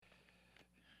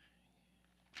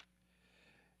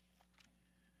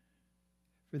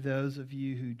For those of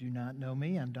you who do not know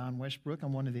me, I'm Don Westbrook.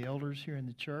 I'm one of the elders here in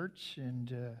the church,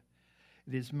 and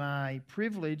it is my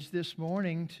privilege this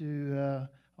morning to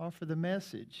offer the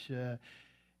message.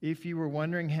 If you were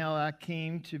wondering how I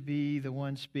came to be the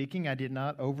one speaking, I did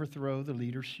not overthrow the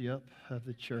leadership of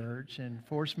the church and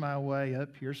force my way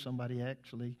up here. Somebody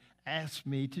actually asked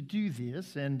me to do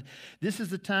this, and this is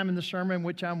the time in the sermon in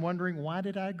which I'm wondering, why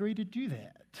did I agree to do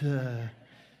that?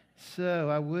 So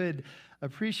I would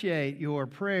appreciate your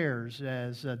prayers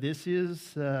as this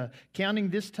is, counting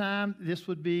this time, this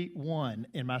would be one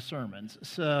in my sermons.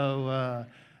 So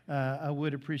I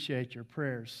would appreciate your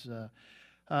prayers.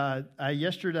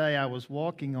 Yesterday I was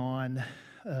walking on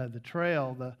the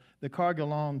trail, the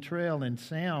Cargillon Trail, and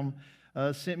Sam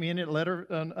sent me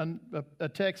a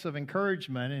text of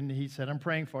encouragement, and he said, "I'm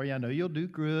praying for you. I know you'll do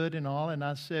good and all." And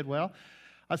I said,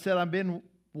 I've been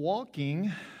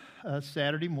walking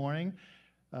Saturday morning,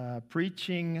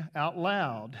 preaching out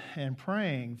loud and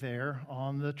praying there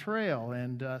on the trail,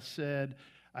 and said,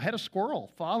 I had a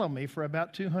squirrel follow me for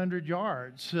about 200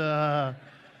 yards.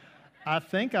 I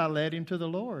think I led him to the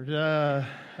Lord.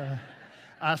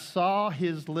 I saw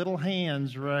his little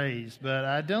hands raised, but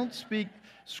I don't speak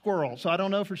squirrel, so I don't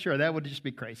know for sure. That would just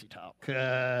be crazy talk.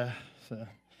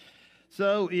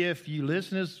 So if you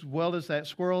listen as well as that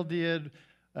squirrel did,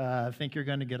 I think you're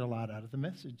going to get a lot out of the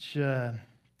message.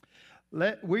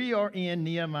 We are in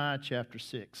Nehemiah chapter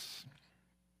 6.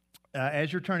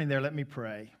 As you're turning there, let me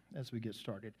pray as we get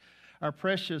started. Our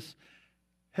precious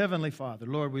Heavenly Father,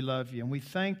 Lord, we love you, and we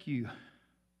thank you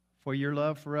for your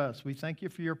love for us. We thank you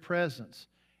for your presence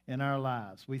in our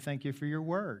lives. We thank you for your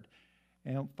word.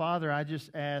 And Father, I just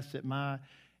ask that my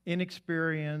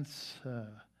inexperience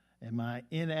and my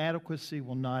inadequacy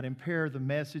will not impair the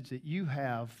message that you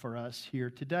have for us here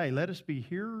today. Let us be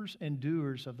hearers and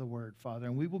doers of the word, Father,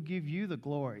 and we will give you the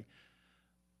glory.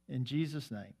 In Jesus'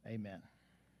 name, amen.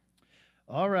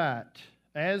 All right.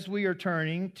 As we are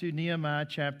turning to Nehemiah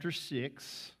chapter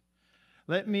 6,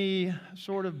 let me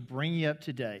sort of bring you up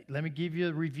to date. Let me give you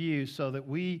a review so that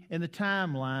we, in the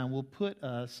timeline, will put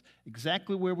us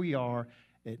exactly where we are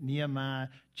at Nehemiah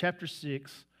chapter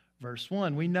 6, verse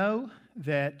 1. We know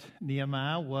that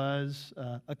Nehemiah was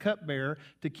a cupbearer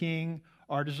to King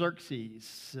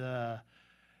Artaxerxes.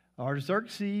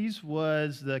 Artaxerxes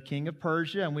was the king of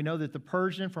Persia, and we know that the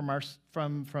Persian,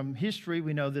 from history,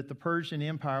 we know that the Persian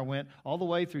Empire went all the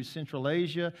way through Central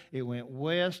Asia. It went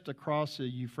west across the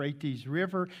Euphrates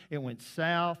River. It went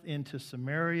south into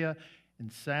Samaria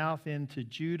and south into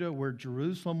Judah, where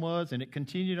Jerusalem was, and it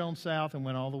continued on south and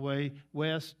went all the way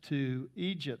west to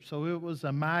Egypt. So it was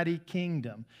a mighty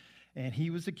kingdom, and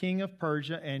he was the king of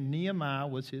Persia, and Nehemiah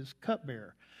was his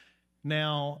cupbearer.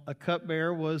 Now, a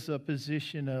cupbearer was a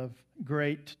position of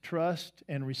great trust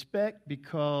and respect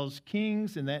because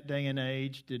kings in that day and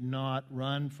age did not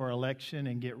run for election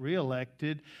and get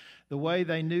reelected. The way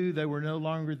they knew they were no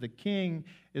longer the king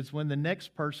is when the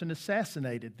next person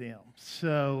assassinated them.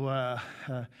 So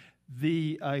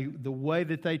the way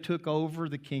that they took over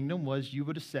the kingdom was you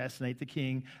would assassinate the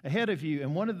king ahead of you.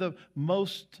 And one of the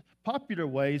most popular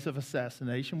ways of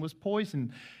assassination was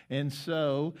poison. And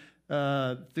so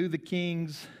through the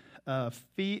king's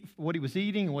what he was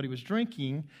eating and what he was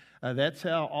drinking, that's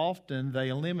how often they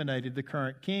eliminated the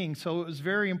current king. So it was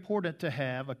very important to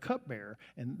have a cupbearer,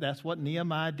 and that's what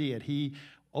Nehemiah did. He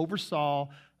oversaw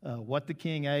what the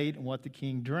king ate and what the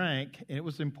king drank, and it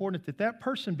was important that that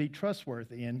person be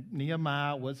trustworthy, and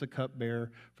Nehemiah was a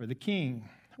cupbearer for the king.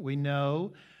 We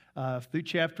know through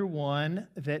chapter 1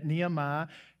 that Nehemiah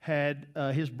had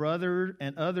his brother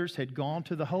and others had gone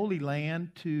to the Holy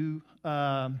Land to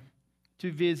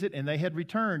visit, and they had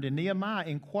returned. And Nehemiah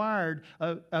inquired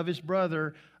of his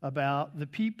brother about the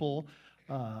people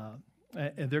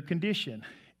and their condition.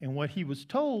 And what he was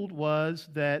told was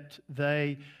that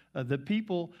the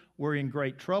people were in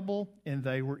great trouble and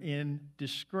they were in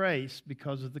disgrace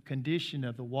because of the condition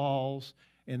of the walls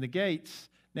and the gates.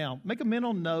 Now, make a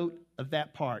mental note of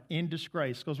that part, in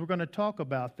disgrace, because we're going to talk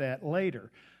about that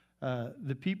later.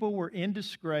 The people were in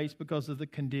disgrace because of the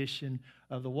condition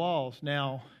of the walls.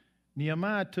 Now,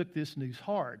 Nehemiah took this news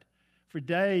hard. For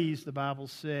days, the Bible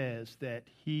says that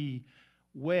he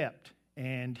wept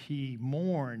and he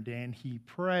mourned and he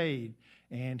prayed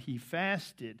and he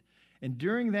fasted. And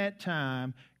during that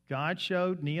time, God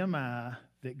showed Nehemiah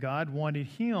that God wanted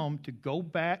him to go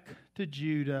back to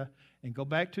Judah and go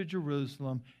back to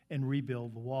Jerusalem and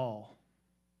rebuild the wall.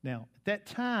 Now, at that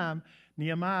time,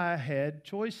 Nehemiah had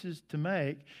choices to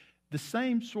make, the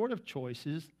same sort of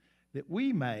choices that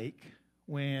we make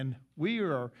when we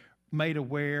are made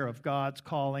aware of God's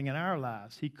calling in our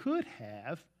lives. He could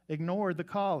have ignored the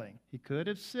calling. He could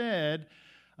have said,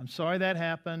 I'm sorry that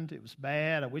happened. It was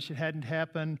bad. I wish it hadn't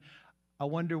happened. I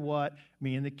wonder what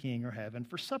me and the king are having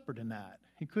for supper tonight.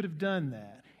 He could have done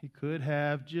that. He could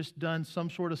have just done some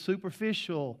sort of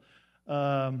superficial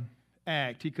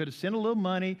act. He could have sent a little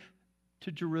money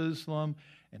to Jerusalem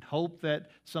and hoped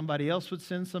that somebody else would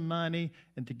send some money,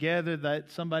 and together that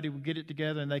somebody would get it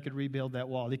together and they could rebuild that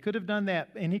wall. He could have done that,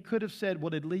 and he could have said,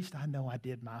 well, at least I know I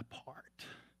did my part.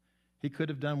 He could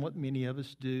have done what many of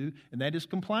us do, and that is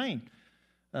complain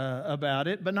about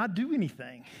it, but not do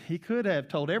anything. He could have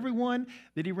told everyone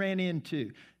that he ran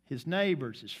into, his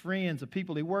neighbors, his friends, the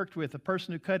people he worked with, the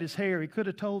person who cut his hair. He could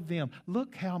have told them,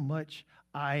 look how much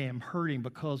I am hurting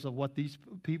because of what these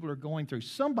people are going through.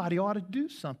 Somebody ought to do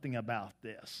something about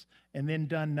this, and then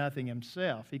done nothing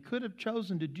himself. He could have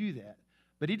chosen to do that,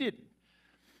 but he didn't.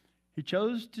 He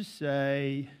chose to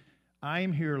say, I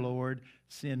am here, Lord,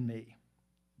 send me.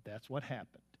 That's what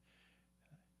happened.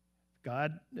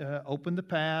 God opened the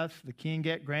path. The king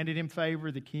granted him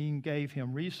favor. The king gave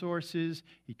him resources.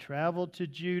 He traveled to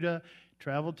Judah,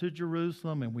 traveled to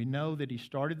Jerusalem, and we know that he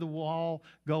started the wall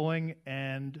going,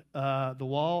 and the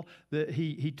wall, that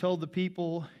he told the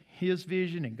people his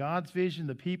vision and God's vision.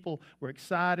 The people were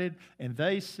excited, and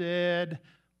they said,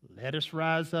 let us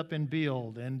rise up and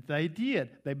build. And they did.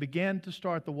 They began to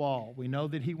start the wall. We know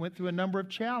that he went through a number of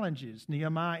challenges.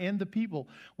 Nehemiah and the people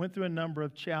went through a number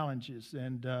of challenges.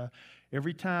 And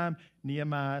every time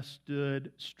Nehemiah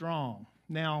stood strong.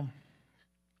 Now,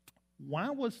 why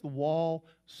was the wall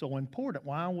so important?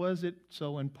 Why was it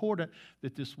so important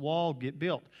that this wall get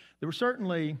built? There was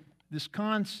certainly this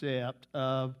concept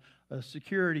of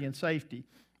security and safety.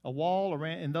 A wall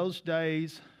around, in those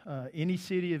days, any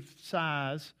city of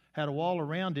size had a wall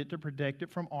around it to protect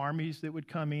it from armies that would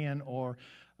come in, or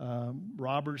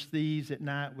robbers, thieves at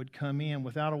night would come in.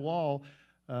 Without a wall,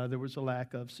 there was a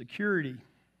lack of security.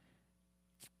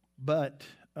 But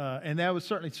and that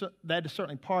is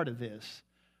certainly part of this.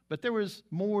 But there was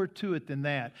more to it than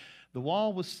that. The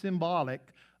wall was symbolic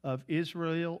of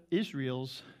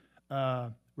Israel's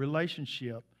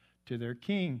relationship to their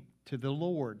king, to the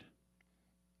Lord.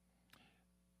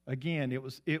 Again,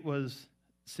 it was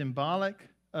symbolic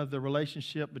of the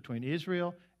relationship between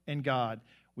Israel and God.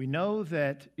 We know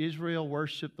that Israel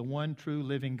worshiped the one true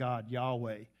living God,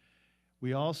 Yahweh.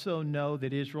 We also know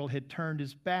that Israel had turned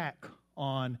his back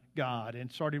on God and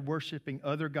started worshiping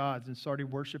other gods and started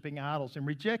worshiping idols and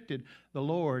rejected the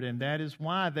Lord. And that is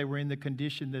why they were in the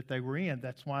condition that they were in.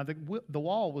 That's why the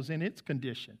wall was in its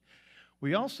condition.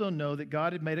 We also know that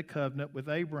God had made a covenant with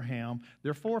Abraham,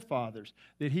 their forefathers,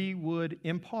 that he would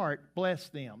in part bless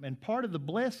them. And part of the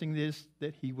blessing is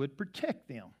that he would protect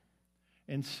them.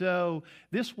 And so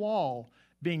this wall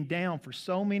being down for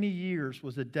so many years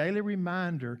was a daily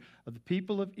reminder of the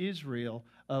people of Israel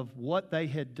of what they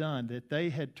had done, that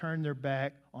they had turned their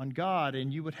back on God.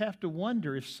 And you would have to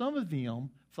wonder if some of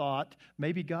them thought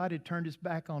maybe God had turned his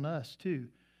back on us too.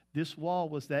 This wall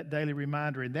was that daily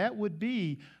reminder, and that would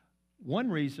be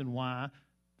one reason why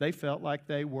they felt like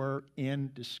they were in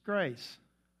disgrace.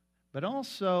 But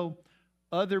also,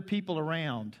 other people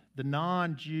around, the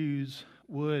non-Jews,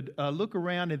 would look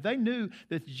around, and they knew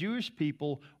that the Jewish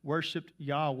people worshiped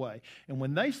Yahweh. And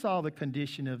when they saw the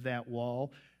condition of that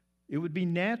wall, it would be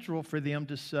natural for them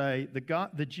to say,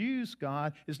 the Jews'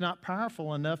 God is not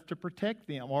powerful enough to protect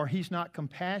them, or he's not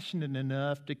compassionate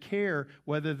enough to care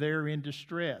whether they're in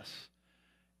distress.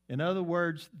 In other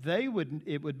words,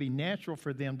 it would be natural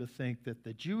for them to think that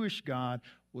the Jewish God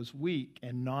was weak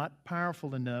and not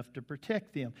powerful enough to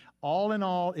protect them. All in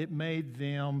all, it made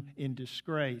them in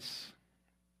disgrace.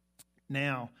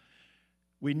 Now,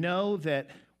 we know that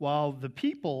while the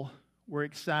people were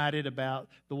excited about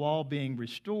the wall being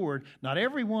restored, not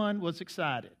everyone was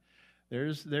excited.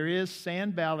 There is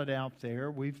Sanballat out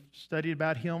there. We've studied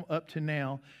about him up to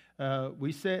now.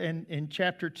 We said in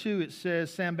chapter 2, it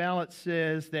says, Sanballat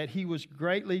says that he was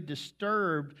greatly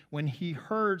disturbed when he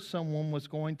heard someone was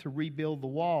going to rebuild the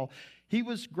wall. He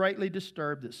was greatly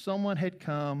disturbed that someone had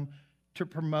come to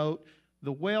promote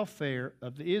the welfare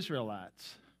of the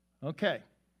Israelites. Okay,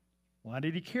 why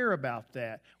did he care about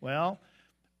that? Well,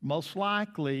 most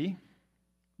likely,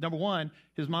 number one,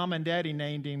 his mom and daddy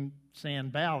named him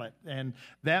Sanballat, and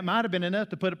that might have been enough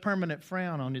to put a permanent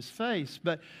frown on his face.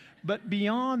 But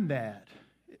beyond that,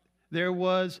 There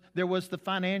was the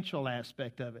financial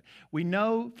aspect of it. We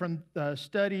know from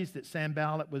studies that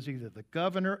Sanballat was either the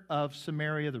governor of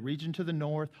Samaria, the region to the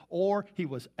north, or he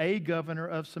was a governor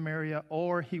of Samaria,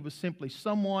 or he was simply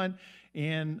someone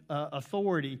in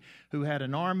authority who had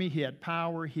an army, he had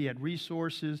power, he had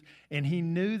resources, and he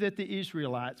knew that the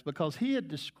Israelites, because he had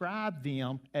described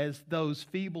them as those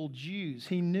feeble Jews,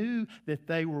 he knew that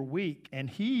they were weak, and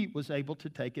he was able to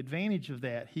take advantage of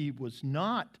that. He was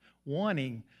not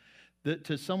wanting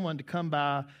to someone to come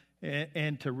by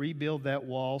and to rebuild that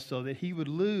wall so that he would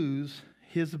lose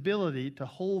his ability to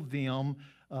hold them,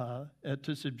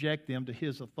 to subject them to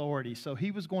his authority. So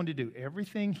he was going to do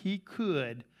everything he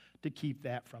could to keep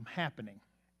that from happening.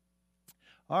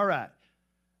 All right,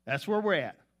 that's where we're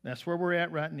at. That's where we're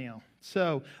at right now.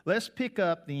 So let's pick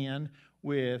up then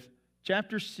with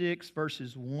chapter 6,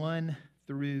 verses 1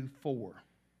 through 4.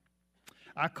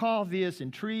 I call this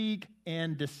intrigue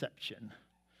and deception.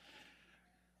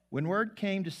 When word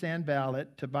came to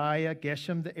Sanballat, Tobiah,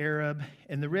 Geshem the Arab,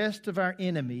 and the rest of our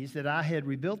enemies that I had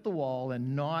rebuilt the wall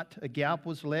and not a gap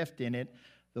was left in it,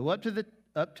 though up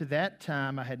to that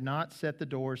time I had not set the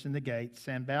doors and the gates,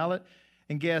 Sanballat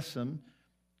and Geshem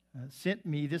sent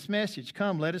me this message,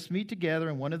 "Come, let us meet together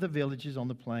in one of the villages on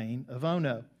the plain of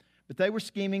Ono." But they were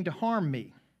scheming to harm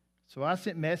me. So I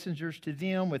sent messengers to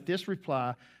them with this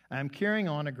reply, "I am carrying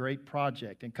on a great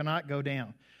project and cannot go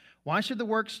down. Why should the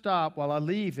work stop while I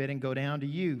leave it and go down to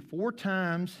you?" 4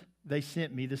 times they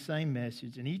sent me the same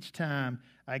message, and each time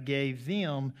I gave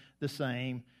them the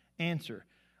same answer.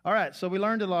 All right, so we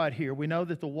learned a lot here. We know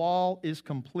that the wall is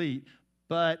complete,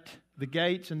 but the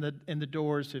gates and the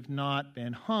doors have not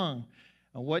been hung.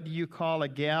 Now, what do you call a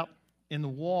gap in the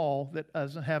wall that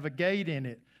doesn't have a gate in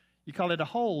it? You call it a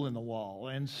hole in the wall.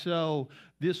 And so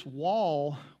this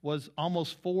wall was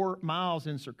almost 4 miles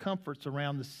in circumference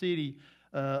around the city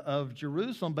of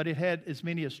Jerusalem, but it had as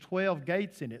many as 12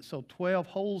 gates in it. So 12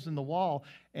 holes in the wall,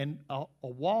 and a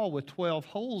wall with 12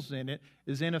 holes in it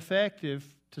is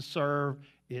ineffective to serve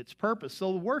its purpose.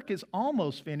 So the work is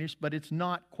almost finished, but it's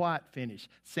not quite finished.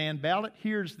 Sanballat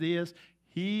hears this.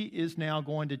 He is now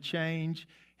going to change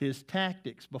his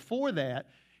tactics. Before that,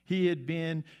 he had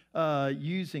been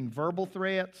using verbal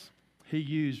threats. He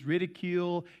used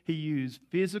ridicule. He used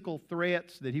physical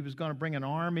threats that he was going to bring an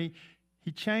army.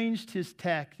 He changed his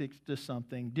tactics to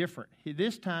something different.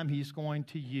 This time he's going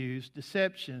to use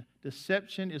deception.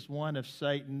 Deception is one of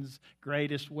Satan's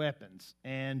greatest weapons.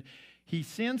 And he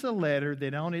sends a letter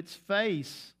that on its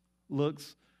face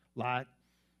looks like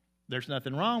there's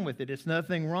nothing wrong with it. It's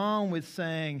nothing wrong with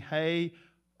saying, "Hey,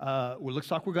 well, it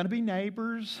looks like we're going to be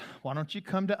neighbors. Why don't you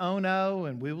come to Ono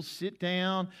and we'll sit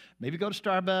down, maybe go to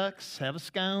Starbucks, have a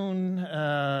scone,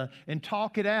 and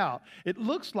talk it out." It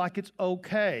looks like it's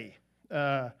okay.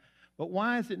 But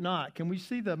why is it not? Can we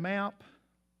see the map?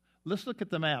 Let's look at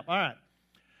the map. All right.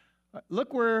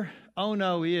 Look where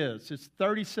Ono is. It's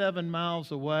 37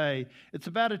 miles away. It's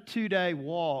about a 2-day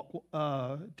walk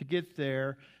to get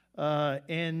there.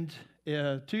 And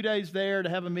 2 days there to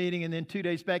have a meeting and then 2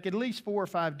 days back. At least 4 or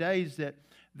 5 days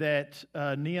that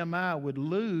Nehemiah would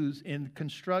lose in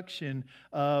construction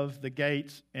of the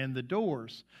gates and the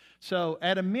doors. So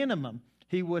at a minimum,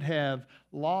 he would have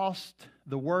lost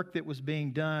the work that was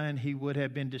being done. He would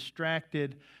have been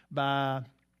distracted by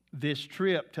this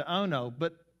trip to Ono.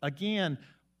 But again,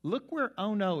 look where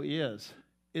Ono is.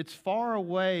 It's far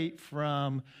away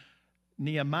from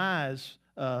Nehemiah's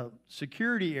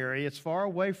security area. It's far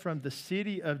away from the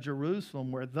city of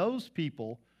Jerusalem where those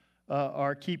people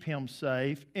keep him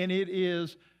safe. And it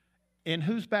is in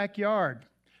whose backyard?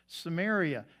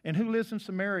 Samaria. And who lives in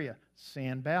Samaria?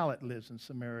 Sanballat lives in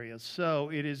Samaria.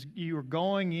 So you are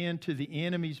going into the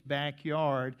enemy's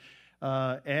backyard.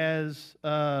 As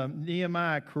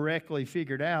Nehemiah correctly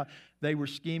figured out, they were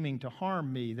scheming to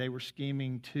harm me. They were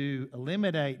scheming to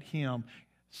eliminate him.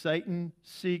 Satan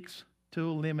seeks to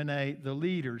eliminate the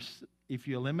leaders. If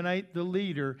you eliminate the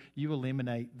leader, you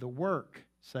eliminate the work.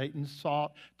 Satan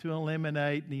sought to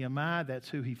eliminate Nehemiah. That's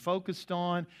who he focused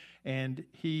on. And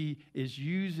he is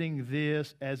using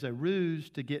this as a ruse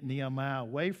to get Nehemiah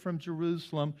away from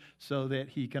Jerusalem so that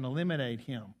he can eliminate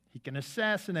him. He can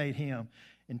assassinate him.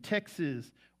 In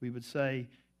Texas, we would say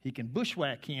he can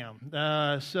bushwhack him.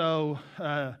 So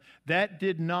that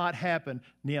did not happen.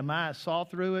 Nehemiah saw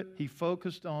through it. He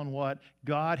focused on what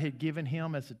God had given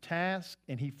him as a task,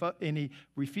 and he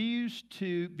refused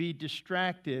to be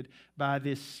distracted by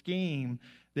this scheme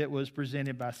that was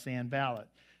presented by Sanballat.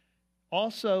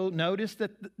 Also, notice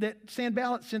that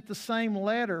Sanballat sent the same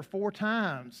letter 4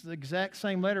 times, the exact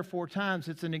same letter 4 times.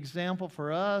 It's an example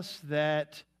for us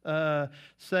that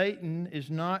Satan is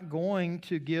not going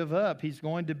to give up. He's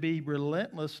going to be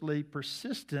relentlessly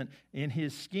persistent in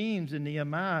his schemes, and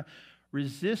Nehemiah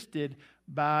resisted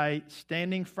by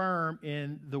standing firm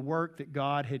in the work that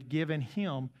God had given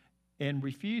him and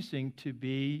refusing to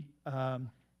be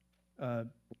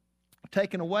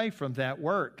taken away from that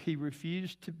work. He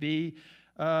refused to be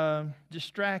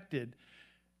distracted.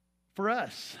 For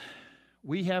us,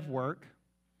 we have work.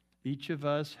 Each of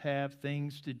us have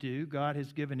things to do. God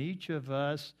has given each of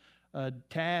us a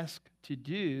task to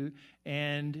do,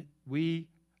 and we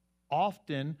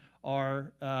often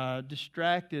are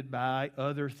distracted by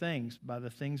other things, by the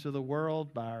things of the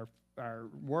world, by our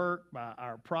work, by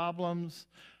our problems,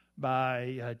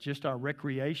 by just our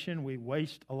recreation. We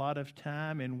waste a lot of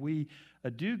time, and we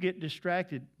do get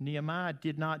distracted. Nehemiah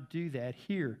did not do that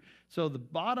here. So the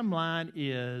bottom line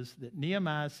is that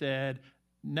Nehemiah said,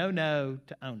 no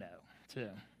to oh no. So,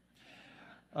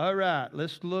 all right,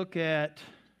 let's look at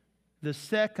the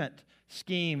second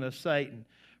scheme of Satan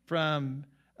from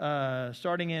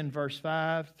starting in verse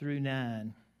 5 through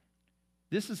 9.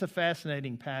 This is a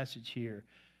fascinating passage here.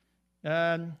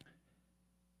 Then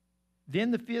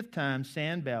the fifth time,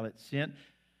 Sanballat sent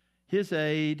his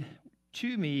aide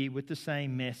to me with the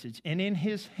same message, and in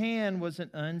his hand was an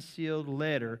unsealed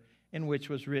letter in which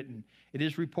was written, "It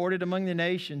is reported among the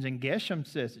nations, and Geshem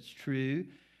says it's true,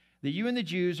 that you and the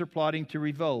Jews are plotting to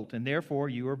revolt, and therefore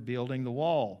you are building the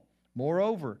wall.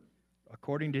 Moreover,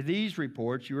 according to these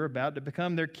reports, you are about to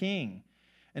become their king,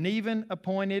 and even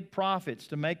appointed prophets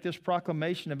to make this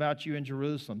proclamation about you in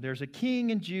Jerusalem. There's a king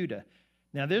in Judah.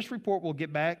 Now this report will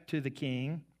get back to the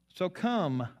king, so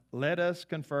come, let us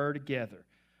confer together."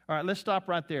 All right, let's stop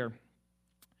right there.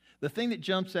 The thing that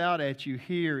jumps out at you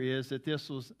here is that this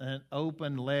was an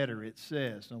open letter, it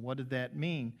says. And what did that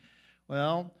mean?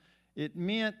 Well, it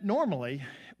meant normally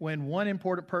when one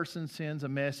important person sends a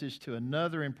message to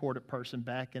another important person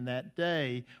back in that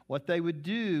day, what they would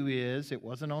do is, it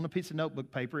wasn't on a piece of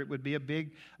notebook paper, it would be a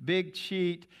big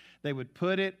sheet. They would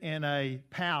put it in a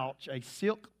pouch, a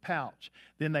silk pouch.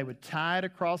 Then they would tie it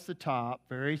across the top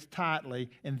very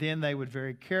tightly, and then they would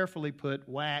very carefully put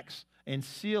wax and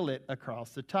seal it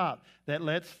across the top. That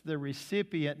lets the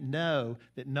recipient know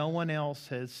that no one else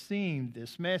has seen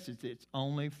this message. It's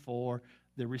only for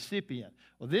the recipient.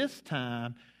 Well, this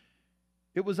time,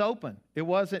 it was open. It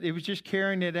was just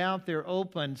carrying it out there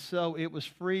open, so it was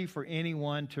free for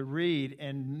anyone to read.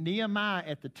 And Nehemiah,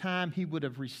 at the time he would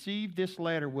have received this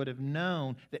letter, would have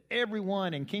known that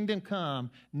everyone in Kingdom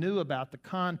Come knew about the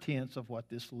contents of what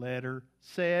this letter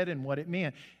said and what it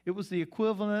meant. It was the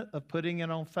equivalent of putting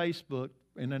it on Facebook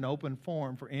in an open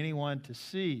forum for anyone to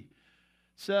see.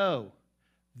 So,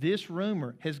 this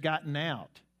rumor has gotten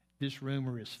out. This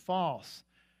rumor is false.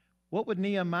 What would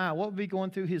be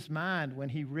going through his mind when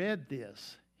he read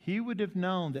this? He would have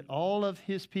known that all of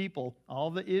his people,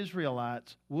 all the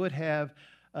Israelites, would have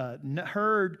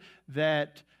heard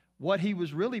that what he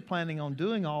was really planning on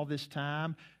doing all this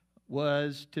time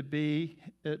was to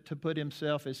put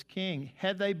himself as king.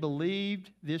 Had they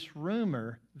believed this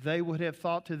rumor, they would have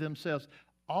thought to themselves,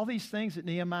 all these things that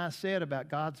Nehemiah said about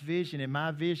God's vision and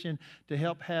my vision to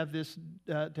help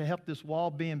this wall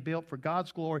being built for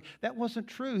God's glory, that wasn't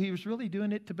true. He was really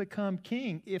doing it to become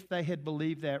king if they had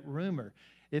believed that rumor.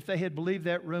 If they had believed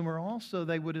that rumor also,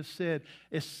 they would have said,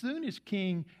 as soon as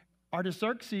King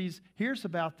Artaxerxes hears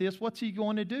about this, what's he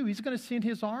going to do? He's going to send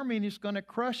his army and he's going to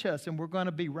crush us, and we're going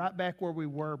to be right back where we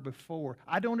were before.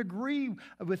 I don't agree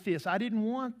with this. I didn't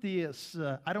want this.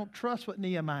 I don't trust what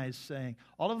Nehemiah is saying.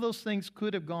 All of those things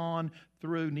could have gone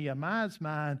through Nehemiah's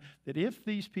mind, that if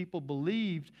these people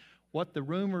believed what the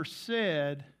rumor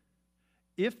said,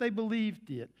 if they believed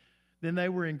it, then they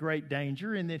were in great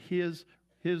danger, and that his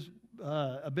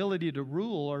ability to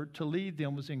rule or to lead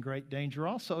them was in great danger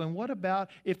also. And what about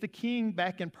if the king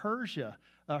back in Persia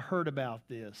heard about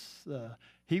this?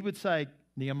 He would say,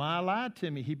 Nehemiah lied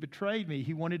to me. He betrayed me.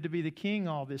 He wanted to be the king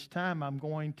all this time. I'm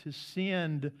going to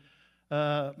send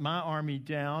my army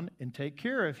down and take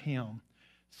care of him.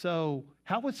 So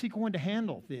how was he going to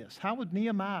handle this? How would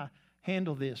Nehemiah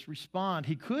handle this, respond?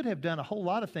 He could have done a whole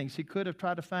lot of things. He could have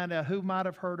tried to find out who might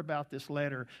have heard about this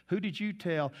letter. Who did you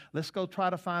tell? Let's go try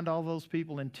to find all those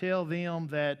people and tell them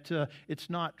that it's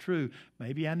not true.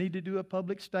 Maybe I need to do a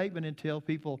public statement and tell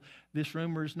people this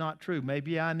rumor is not true.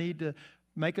 Maybe I need to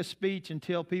make a speech and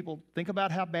tell people, think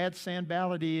about how bad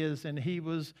Sanballat is, and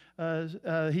he's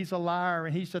a liar,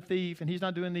 and he's a thief, and he's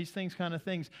not doing these things, kind of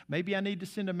things. Maybe I need to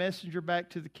send a messenger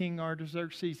back to the king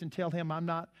Artaxerxes and tell him I'm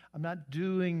not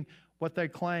doing what they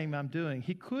claim I'm doing.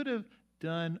 He could have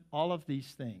done all of these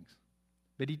things,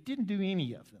 but he didn't do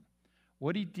any of them.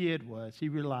 What he did was he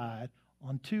relied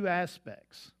on two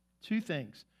aspects, two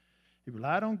things. He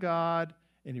relied on God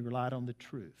and he relied on the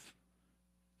truth.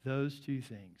 Those two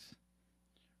things.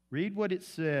 Read what it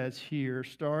says here,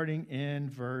 starting in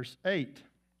verse 8.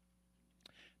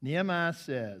 Nehemiah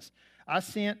says, I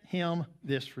sent him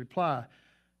this reply.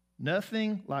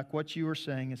 Nothing like what you are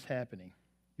saying is happening.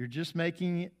 You're just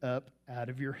making it up out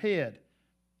of your head.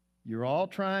 They were all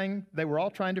trying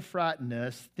to frighten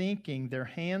us, thinking their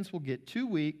hands will get too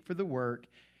weak for the work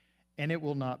and it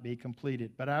will not be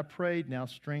completed. But I prayed, now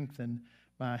strengthen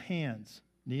my hands.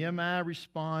 Nehemiah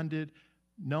responded,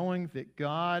 knowing that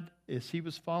God, as he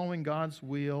was following God's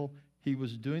will, he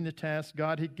was doing the task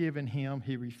God had given him.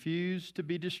 He refused to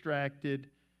be distracted,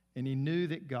 and he knew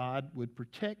that God would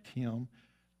protect him.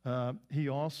 He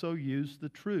also used the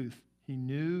truth. He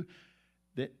knew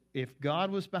that if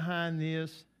God was behind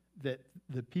this, that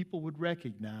the people would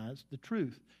recognize the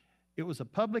truth. It was a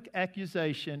public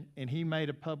accusation, and he made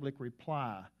a public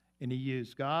reply, and he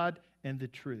used God and the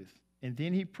truth. And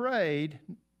then he prayed,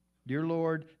 Dear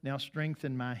Lord, now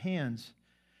strengthen my hands.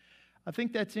 I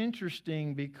think that's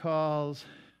interesting because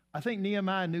I think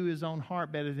Nehemiah knew his own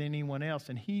heart better than anyone else,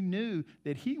 and he knew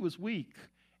that he was weak,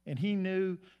 and he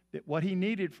knew that what he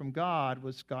needed from God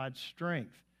was God's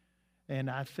strength. And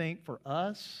I think for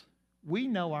us, we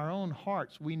know our own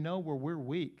hearts. We know where we're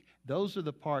weak. Those are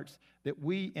the parts that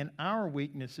we, in our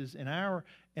weaknesses, in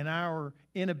our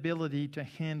inability to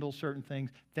handle certain things,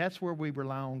 that's where we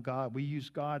rely on God. We use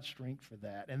God's strength for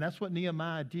that. And that's what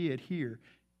Nehemiah did here.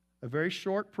 A very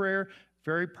short prayer,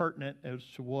 very pertinent as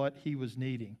to what he was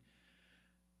needing.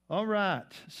 All right,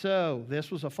 so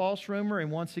this was a false rumor, and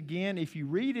once again, if you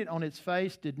read it on its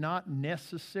face, did not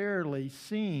necessarily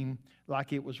seem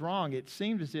like it was wrong. It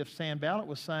seemed as if Sanballat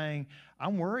was saying,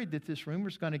 I'm worried that this rumor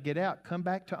is going to get out. Come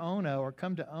back to Ono, or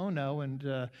come to Ono,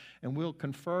 and we'll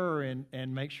confer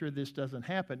and make sure this doesn't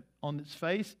happen. On its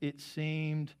face, it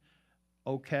seemed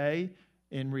okay.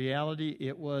 In reality,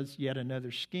 it was yet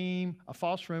another scheme, a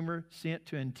false rumor sent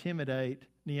to intimidate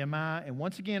Nehemiah, and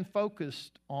once again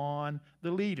focused on the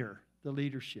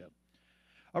leadership.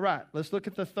 All right, let's look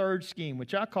at the third scheme,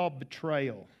 which I call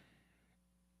betrayal.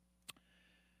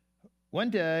 One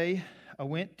day, I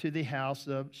went to the house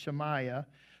of Shemaiah,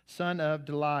 son of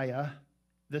Delaiah,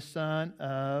 the son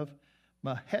of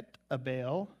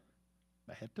Mehetabel,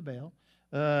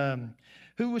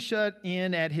 who was shut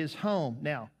in at his home.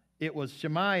 Now, it was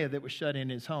Shemaiah that was shut in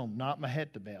his home, not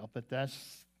Mehetabel, but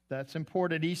that's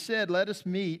important. He said, let us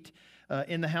meet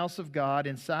in the house of God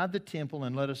inside the temple,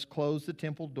 and let us close the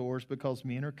temple doors, because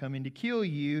men are coming to kill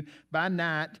you. By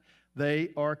night, they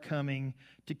are coming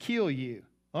to kill you.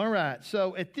 All right,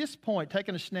 so at this point,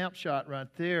 taking a snapshot right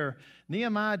there,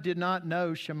 Nehemiah did not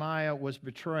know Shemaiah was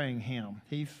betraying him.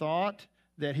 He thought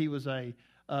that he was a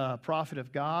prophet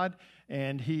of God,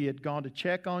 and he had gone to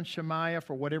check on Shemaiah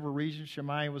for whatever reason.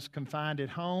 Shemaiah was confined at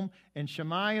home, and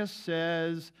Shemaiah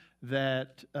says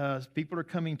that people are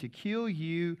coming to kill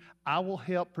you. I will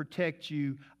help protect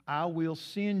you. I will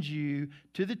send you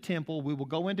to the temple. We will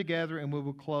go in together, and we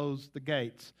will close the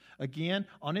gates. Again,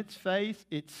 on its face,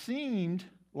 it seemed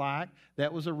like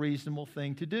that was a reasonable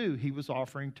thing to do. He was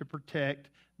offering to protect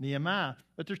Nehemiah.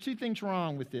 But there's two things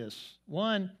wrong with this.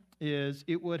 One is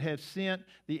it would have sent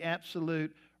the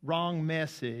absolute wrong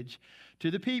message to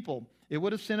the people. It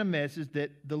would have sent a message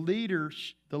that the leader,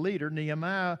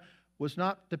 Nehemiah, was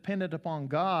not dependent upon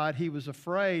God. He was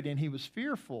afraid and he was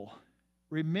fearful.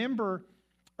 Remember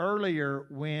earlier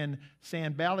when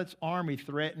Sanballat's army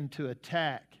threatened to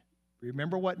attack.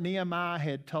 Remember what Nehemiah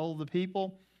had told the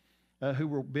people who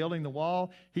were building the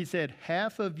wall? He said,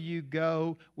 half of you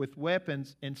go with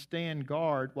weapons and stand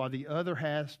guard while the other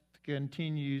half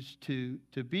continues to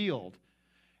build.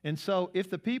 And so if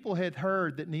the people had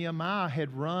heard that Nehemiah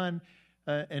had run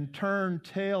and turned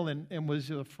tail and was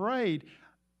afraid,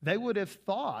 they would have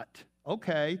thought,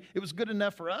 okay, it was good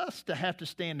enough for us to have to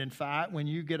stand and fight when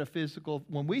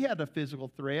we had a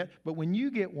physical threat, but when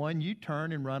you get one, you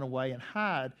turn and run away and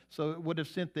hide. So it would have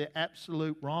sent the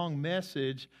absolute wrong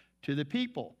message to the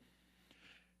people.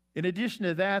 In addition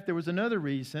to that, there was another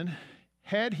reason.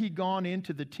 Had he gone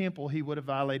into the temple, he would have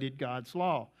violated God's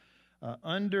law.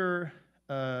 Under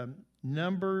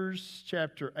Numbers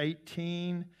chapter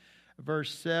 18,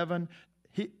 verse 7,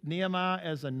 Nehemiah,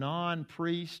 as a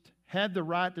non-priest, had the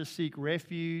right to seek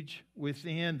refuge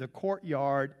within the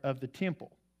courtyard of the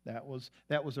temple. That was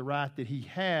a right that he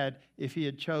had if he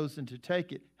had chosen to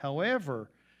take it. However,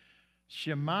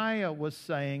 Shemaiah was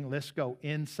saying, let's go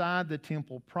inside the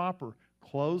temple proper.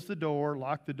 Close the door,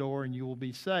 lock the door, and you will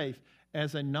be safe.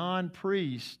 As a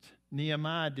non-priest,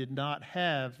 Nehemiah did not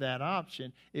have that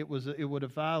option. It would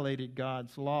have violated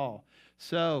God's law.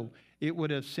 So it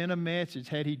would have sent a message,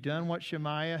 had he done what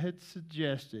Shemaiah had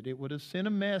suggested, it would have sent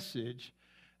a message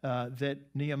that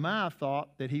Nehemiah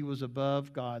thought that he was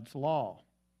above God's law.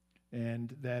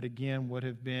 And that, again, would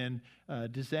have been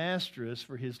disastrous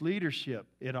for his leadership.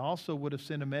 It also would have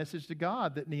sent a message to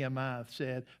God that Nehemiah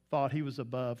thought he was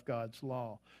above God's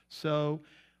law. So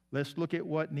let's look at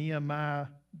what Nehemiah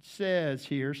says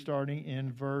here, starting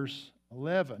in verse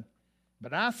 11.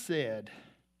 But I said,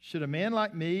 should a man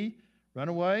like me run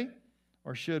away?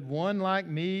 Or should one like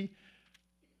me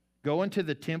go into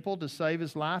the temple to save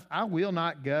his life? I will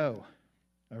not go.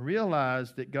 I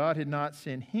realized that God had not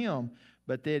sent him,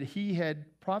 but that he had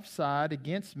prophesied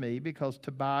against me because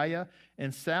Tobiah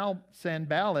and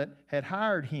Sanballat had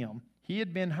hired him. He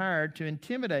had been hired to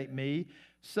intimidate me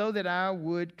so that I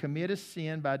would commit a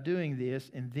sin by doing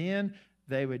this, and then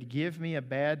they would give me a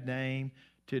bad name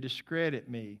to discredit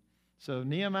me. So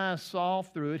Nehemiah saw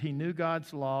through it. He knew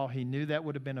God's law. He knew that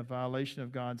would have been a violation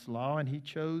of God's law, and he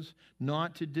chose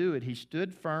not to do it. He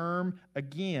stood firm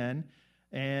again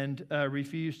and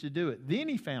refused to do it. Then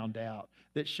he found out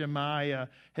that Shemaiah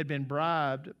had been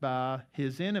bribed by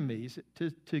his enemies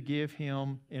to give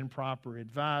him improper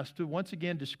advice, to once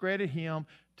again discredit him,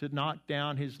 to knock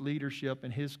down his leadership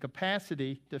and his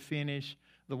capacity to finish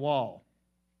the wall.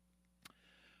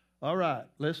 All right,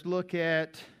 let's look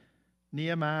at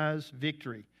Nehemiah's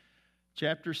victory.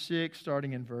 Chapter 6,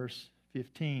 starting in verse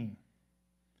 15.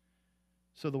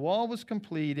 So the wall was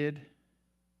completed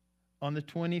on the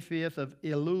 25th of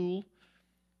Elul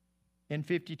in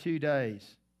 52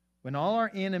 days. When all our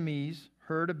enemies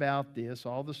heard about this,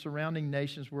 all the surrounding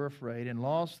nations were afraid and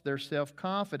lost their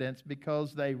self-confidence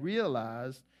because they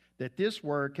realized that this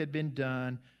work had been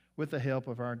done with the help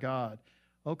of our God.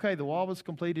 Okay, the wall was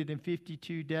completed in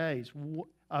 52 days.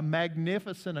 A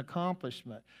magnificent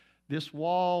accomplishment. This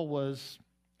wall was,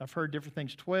 I've heard different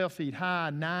things, 12 feet high,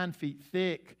 9 feet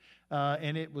thick,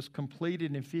 and it was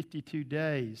completed in 52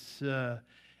 days. The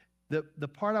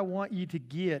part I want you to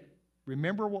get,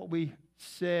 remember what we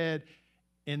said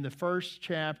in the first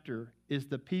chapter, is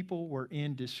the people were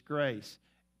in disgrace.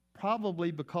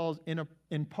 Probably because,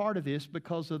 in part of this,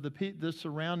 because of the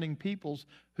surrounding peoples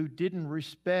who didn't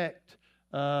respect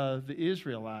the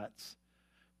Israelites.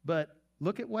 But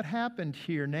look at what happened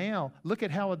here now. Look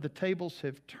at how the tables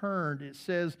have turned. It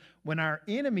says, when our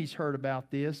enemies heard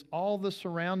about this, all the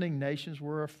surrounding nations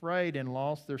were afraid and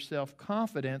lost their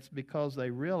self-confidence because they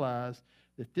realized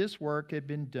that this work had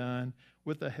been done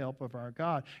with the help of our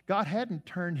God. God hadn't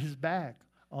turned his back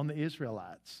on the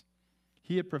Israelites.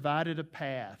 He had provided a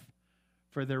path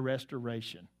for their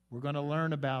restoration. We're going to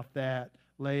learn about that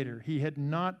later. He had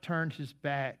not turned his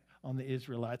back on the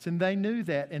Israelites, and they knew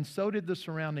that, and so did the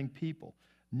surrounding people,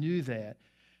 knew that.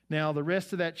 Now, the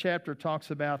rest of that chapter talks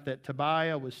about that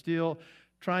Tobiah was still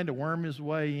trying to worm his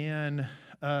way in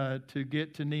to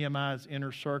get to Nehemiah's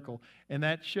inner circle, and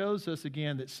that shows us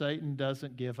again that Satan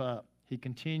doesn't give up. He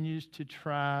continues to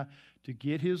try to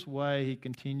get his way. He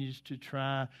continues to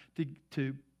try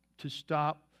to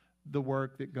stop the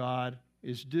work that God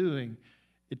is doing.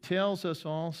 It tells us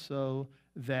also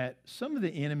that some of the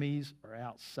enemies are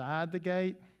outside the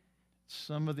gate,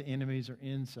 some of the enemies are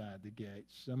inside the gate.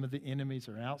 Some of the enemies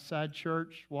are outside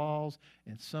church walls,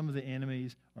 and some of the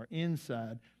enemies are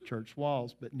inside church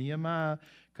walls. But Nehemiah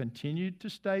continued to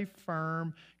stay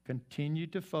firm,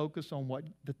 continued to focus on what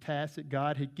the task that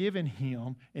God had given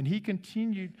him, and he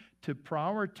continued to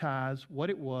prioritize what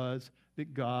it was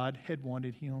that God had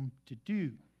wanted him to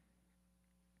do.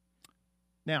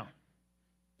 Now,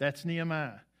 that's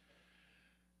Nehemiah.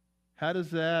 How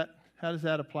does that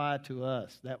apply to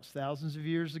us? That was thousands of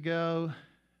years ago.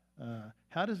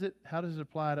 How does it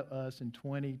apply to us in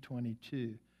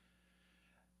 2022?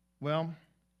 Well,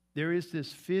 there is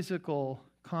this physical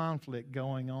conflict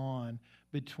going on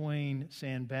between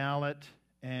Sanballat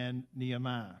and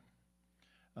Nehemiah.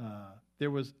 There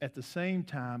was at the same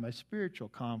time a spiritual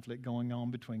conflict going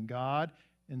on between God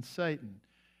and Satan.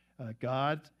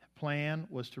 God's plan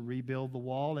was to rebuild the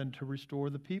wall and to restore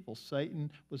the people.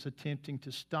 Satan was attempting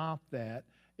to stop that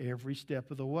every step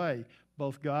of the way.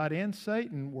 Both God and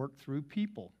Satan worked through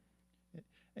people.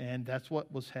 And that's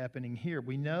what was happening here.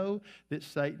 We know that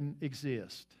Satan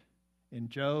exists. In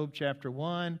Job chapter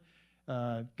 1,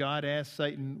 God asked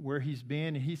Satan where he's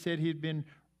been, and he said he had been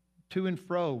to and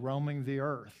fro roaming the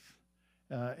earth.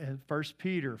 In 1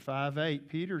 Peter 5:8,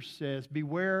 Peter says,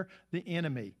 beware the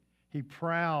enemy. He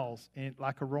prowls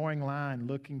like a roaring lion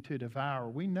looking to devour.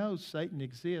 We know Satan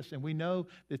exists, and we know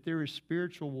that there is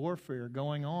spiritual warfare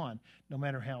going on. No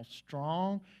matter how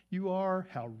strong you are,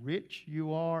 how rich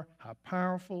you are, how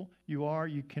powerful you are,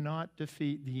 you cannot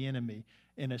defeat the enemy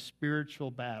in a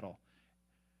spiritual battle.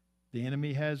 The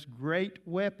enemy has great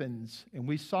weapons, and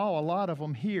we saw a lot of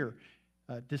them here.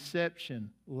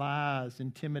 Deception, lies,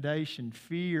 intimidation,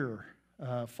 fear,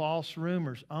 false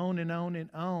rumors, on and on and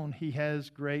on. He has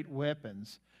great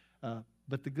weapons.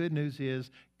 But the good news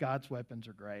is God's weapons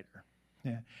are greater.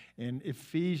 Yeah. In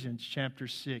Ephesians chapter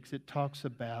 6, it talks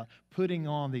about putting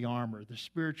on the armor, the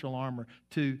spiritual armor,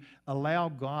 to allow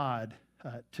God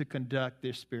to conduct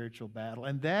this spiritual battle.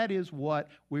 And that is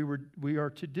what we are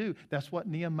to do. That's what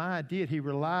Nehemiah did. He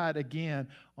relied again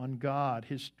on God,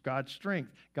 God's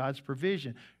strength, God's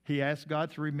provision. He asked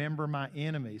God to remember my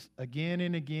enemies. Again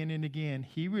and again and again,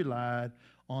 he relied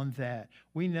on that.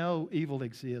 We know evil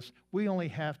exists. We only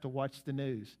have to watch the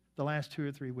news the last 2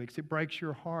 or 3 weeks. It breaks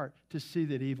your heart to see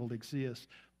that evil exists.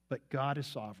 But God is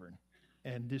sovereign.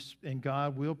 And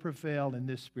God will prevail in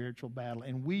this spiritual battle.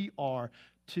 And we are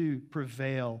to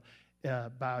prevail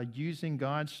by using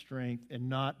God's strength and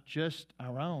not just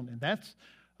our own. And that's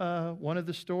one of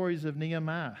the stories of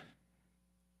Nehemiah.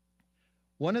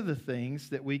 One of the things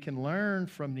that we can learn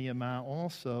from Nehemiah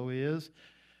also is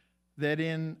that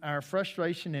in our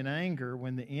frustration and anger,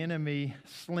 when the enemy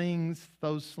slings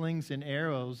those slings and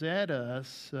arrows at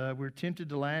us, we're tempted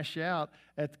to lash out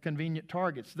at the convenient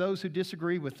targets. Those who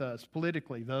disagree with us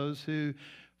politically, those who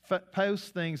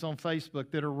post things on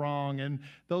Facebook that are wrong, and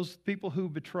those people who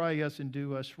betray us and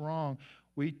do us wrong,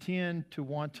 we tend to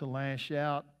want to lash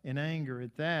out in anger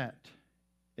at that.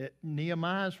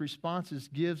 Nehemiah's responses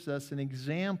gives us an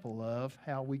example of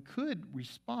how we could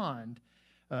respond.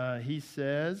 He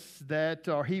says that,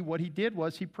 what he did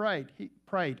was he prayed. He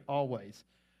prayed always.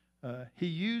 He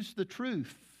used the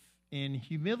truth in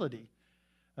humility.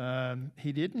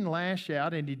 He didn't lash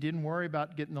out, and he didn't worry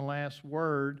about getting the last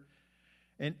word.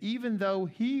 And even though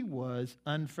he was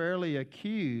unfairly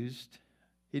accused,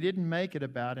 he didn't make it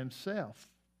about himself.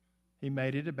 He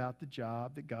made it about the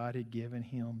job that God had given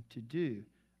him to do.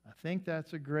 I think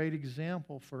that's a great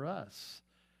example for us.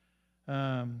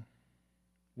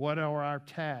 What are our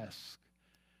tasks?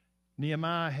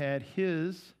 Nehemiah had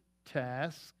his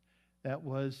task, that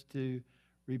was to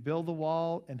rebuild the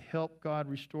wall and help God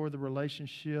restore the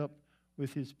relationship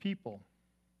with his people.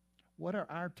 What are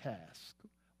our tasks?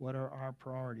 What are our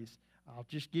priorities? I'll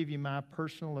just give you my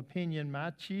personal opinion. My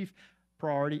chief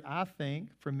priority, I think,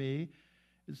 for me,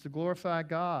 is to glorify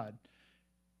God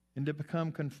and to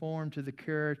become conformed to the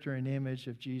character and image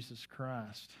of Jesus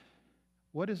Christ.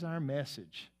 What is our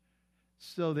message?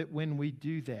 So that when we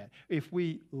do that, if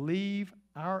we live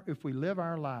our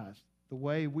lives, the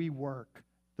way we work,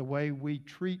 the way we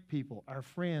treat people, our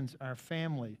friends, our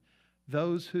family,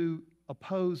 those who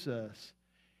oppose us,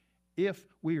 if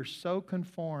we are so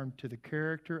conformed to the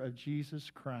character of Jesus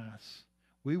Christ,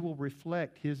 we will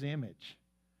reflect his image.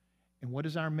 And what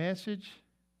is our message?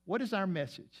 What is our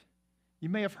message? You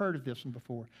may have heard of this one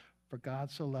before. For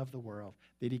God so loved the world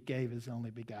that he gave his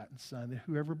only begotten Son, that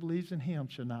whoever believes in him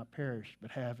shall not perish,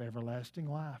 but have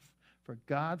everlasting life. For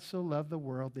God so loved the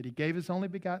world that he gave his only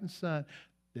begotten Son,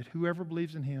 that whoever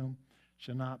believes in him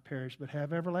shall not perish, but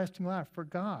have everlasting life. For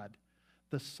God,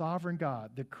 the sovereign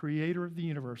God, the creator of the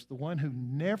universe, the one who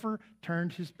never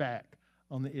turned his back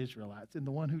on the Israelites, and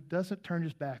the one who doesn't turn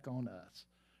his back on us,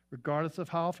 regardless of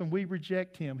how often we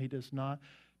reject him, he does not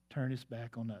turn his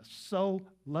back on us. So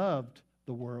loved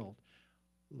the world,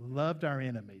 loved our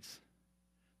enemies,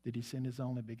 that he sent his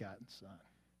only begotten Son.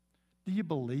 Do you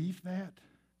believe that?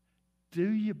 Do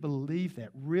you believe that?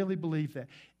 Really believe that?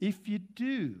 If you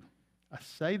do, I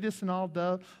say this in all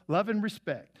love and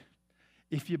respect.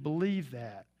 If you believe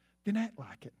that, then act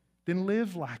like it. Then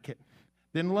live like it.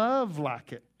 Then love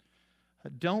like it.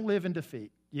 Don't live in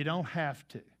defeat. You don't have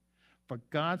to. For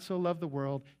God so loved the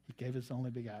world, he gave his only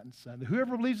begotten Son, that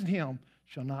whoever believes in him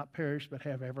shall not perish but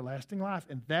have everlasting life.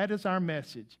 And that is our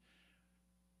message.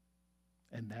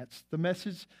 And that's the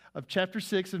message of chapter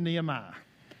 6 of Nehemiah.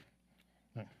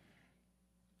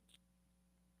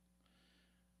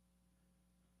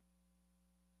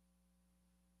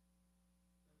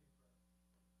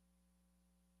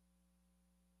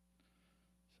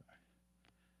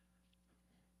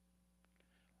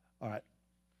 All right,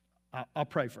 I'll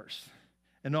pray first.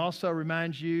 And also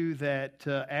remind you that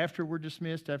after we're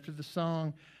dismissed, after the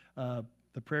song,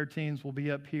 the prayer teams will be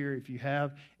up here. If you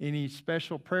have any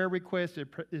special prayer requests,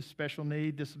 a special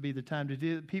need, this will be the time to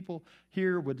do it. People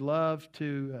here would love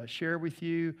to share with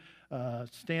you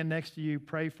stand next to you,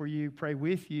 pray for you, pray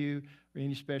with you for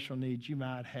any special needs you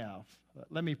might have.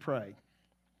 Let me pray.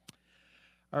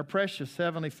 Our precious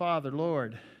Heavenly Father,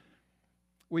 Lord,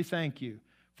 we thank you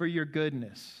for your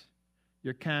goodness,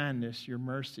 your kindness, your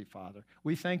mercy, Father.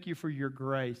 We thank you for your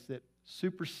grace that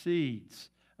supersedes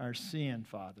our sin,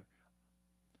 Father.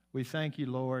 We thank you,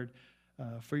 Lord,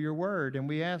 for your word. And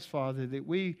we ask, Father, that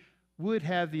we would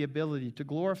have the ability to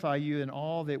glorify you in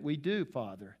all that we do,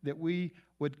 Father, that we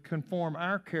would conform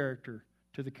our character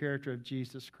to the character of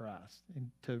Jesus Christ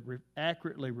and to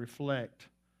accurately reflect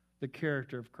the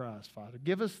character of Christ, Father.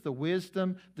 Give us the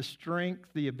wisdom, the strength,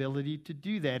 the ability to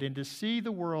do that and to see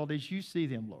the world as you see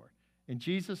them, Lord. In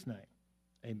Jesus' name,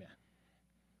 amen.